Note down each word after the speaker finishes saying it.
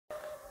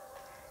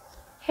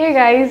Hey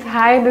guys,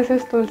 hi, this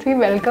is Tulsi.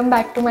 Welcome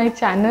back to my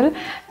channel.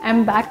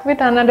 I'm back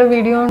with another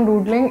video on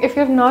doodling. If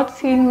you've not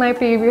seen my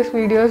previous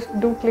videos,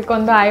 do click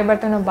on the I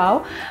button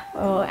above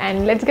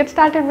and let's get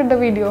started with the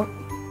video.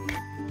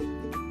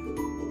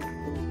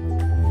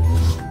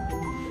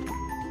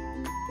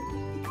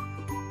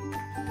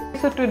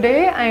 So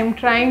today I am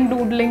trying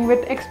doodling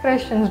with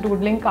expressions,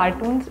 doodling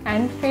cartoons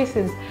and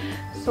faces.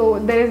 So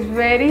there is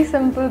very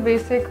simple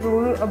basic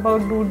rule about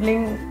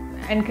doodling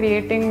and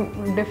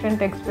creating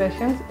different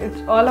expressions.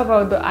 It's all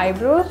about the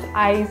eyebrows,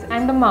 eyes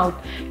and the mouth.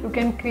 You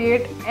can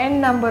create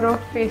n number of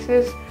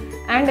faces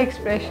and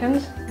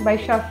expressions by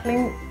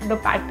shuffling the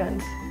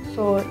patterns.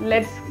 So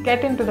let's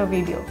get into the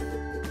video.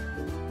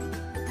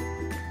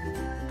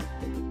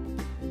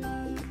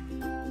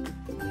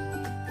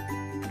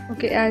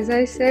 Okay, as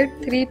I said,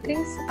 three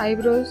things: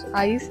 eyebrows,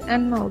 eyes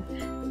and mouth.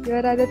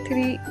 Here are the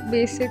three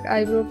basic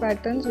eyebrow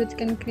patterns which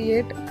can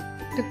create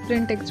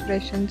different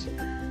expressions.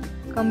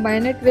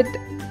 Combine it with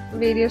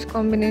various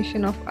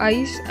combination of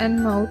eyes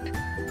and mouth.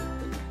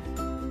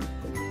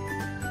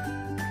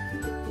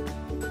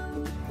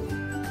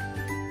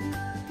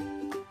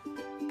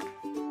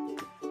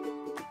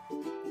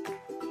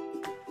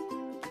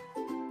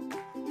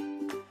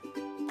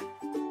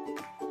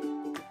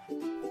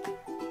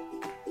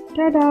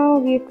 Ta-da!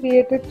 We have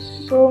created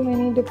so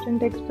many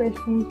different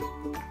expressions.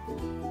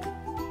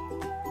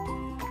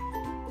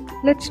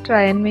 Let's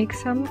try and make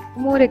some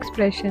more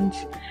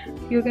expressions.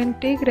 You can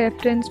take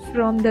reference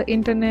from the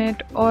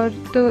internet or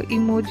the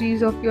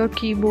emojis of your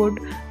keyboard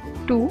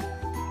too.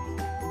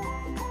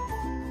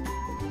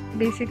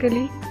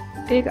 Basically,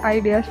 take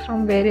ideas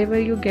from wherever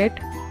you get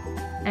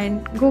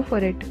and go for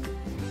it.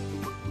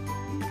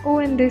 Oh,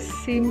 and this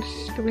seems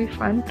to be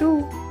fun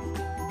too.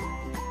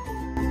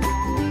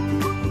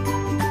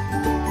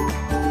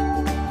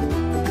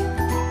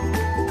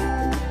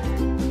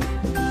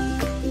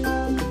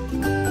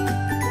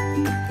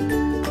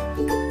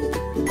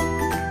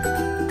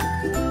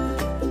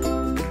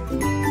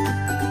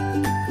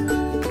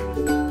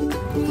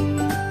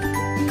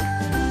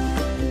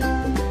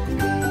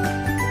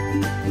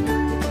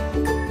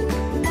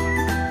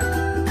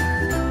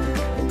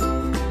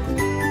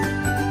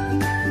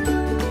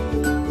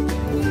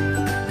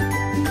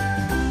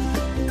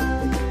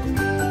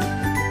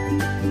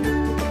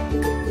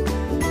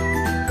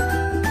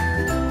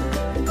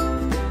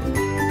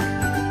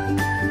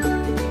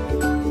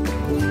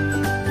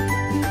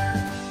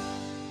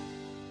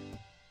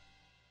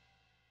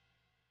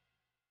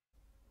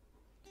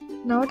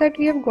 Now that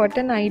we have got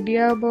an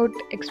idea about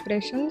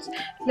expressions,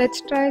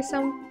 let's try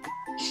some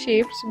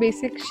shapes,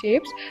 basic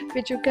shapes,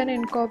 which you can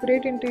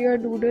incorporate into your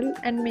doodle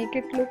and make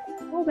it look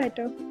more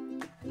better.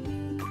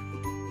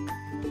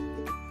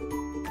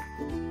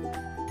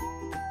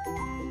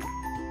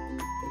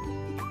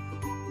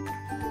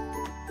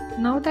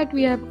 Now that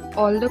we have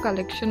all the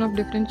collection of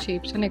different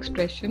shapes and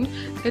expressions,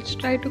 let's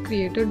try to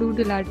create a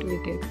doodle art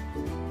with it.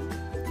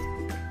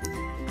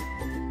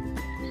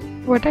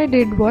 What I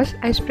did was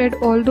I spread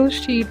all those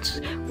sheets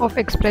of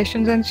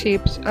expressions and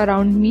shapes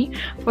around me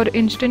for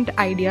instant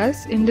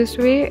ideas. In this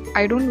way,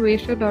 I don't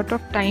waste a lot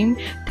of time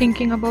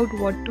thinking about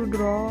what to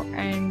draw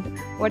and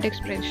what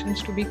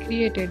expressions to be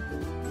created.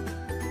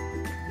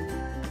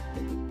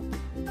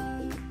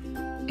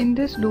 In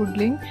this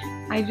doodling,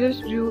 I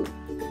just drew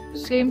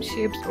same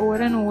shapes over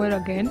and over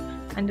again,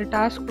 and the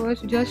task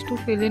was just to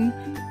fill in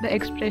the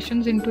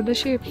expressions into the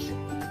shapes.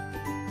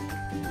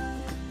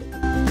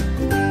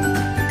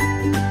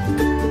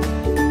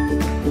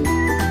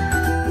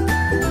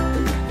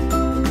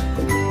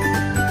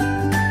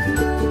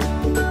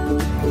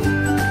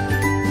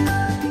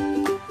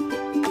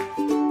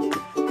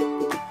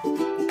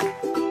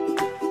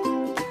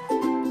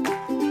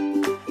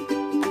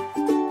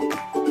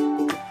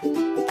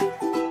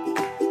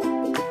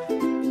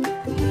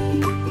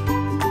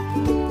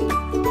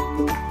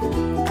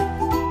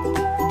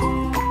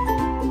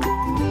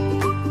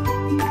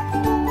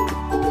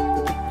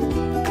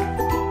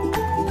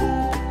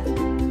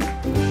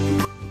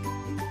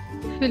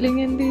 Filling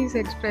in these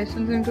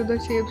expressions into the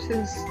shapes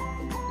is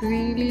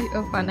really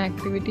a fun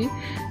activity.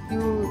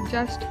 You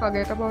just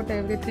forget about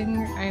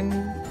everything and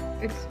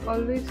it's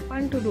always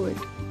fun to do it.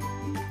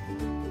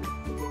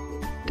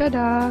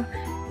 Ta-da!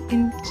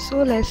 In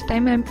so less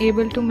time I'm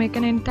able to make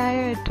an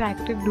entire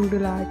attractive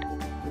doodle art.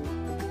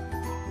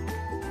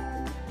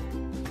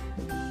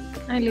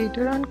 I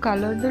later on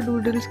colored the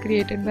doodles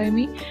created by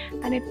me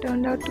and it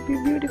turned out to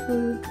be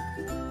beautiful.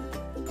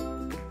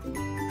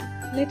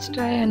 Let's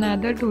try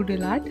another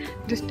doodle art.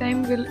 This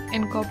time we'll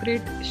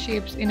incorporate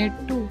shapes in it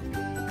too.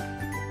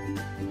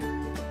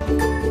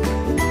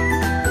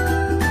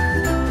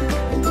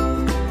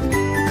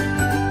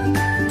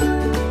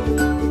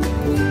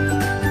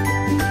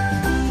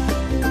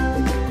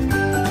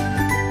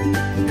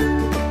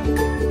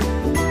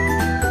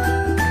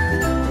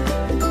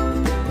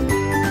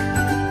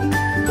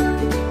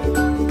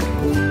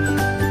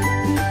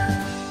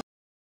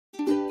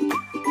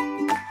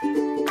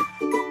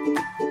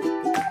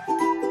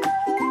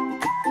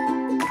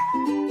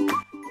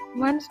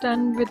 Once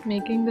done with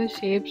making the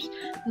shapes,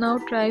 now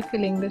try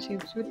filling the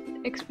shapes with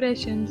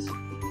expressions.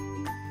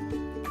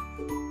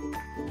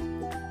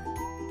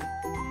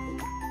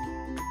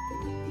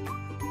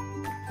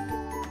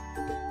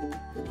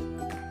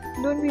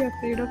 Don't be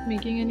afraid of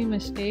making any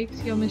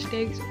mistakes. Your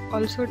mistakes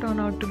also turn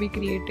out to be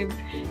creative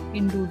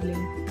in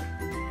doodling.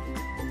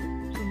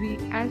 So be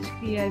as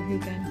free as you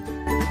can.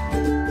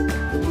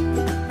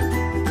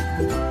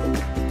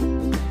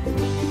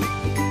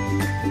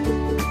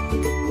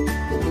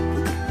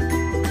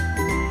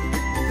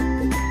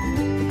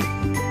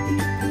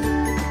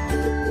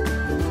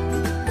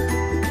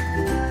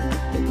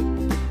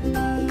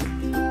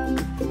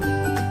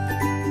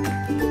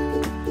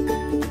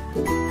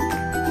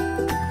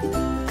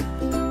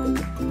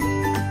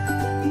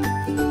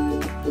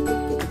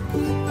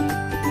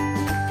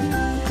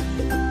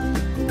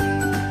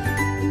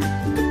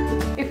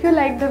 If you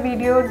like the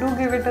video, do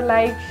give it a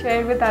like,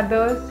 share with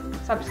others,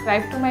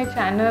 subscribe to my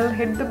channel,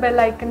 hit the bell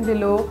icon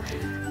below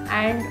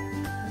and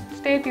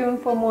stay tuned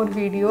for more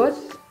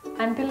videos.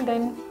 Until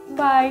then,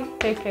 bye,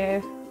 take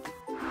care.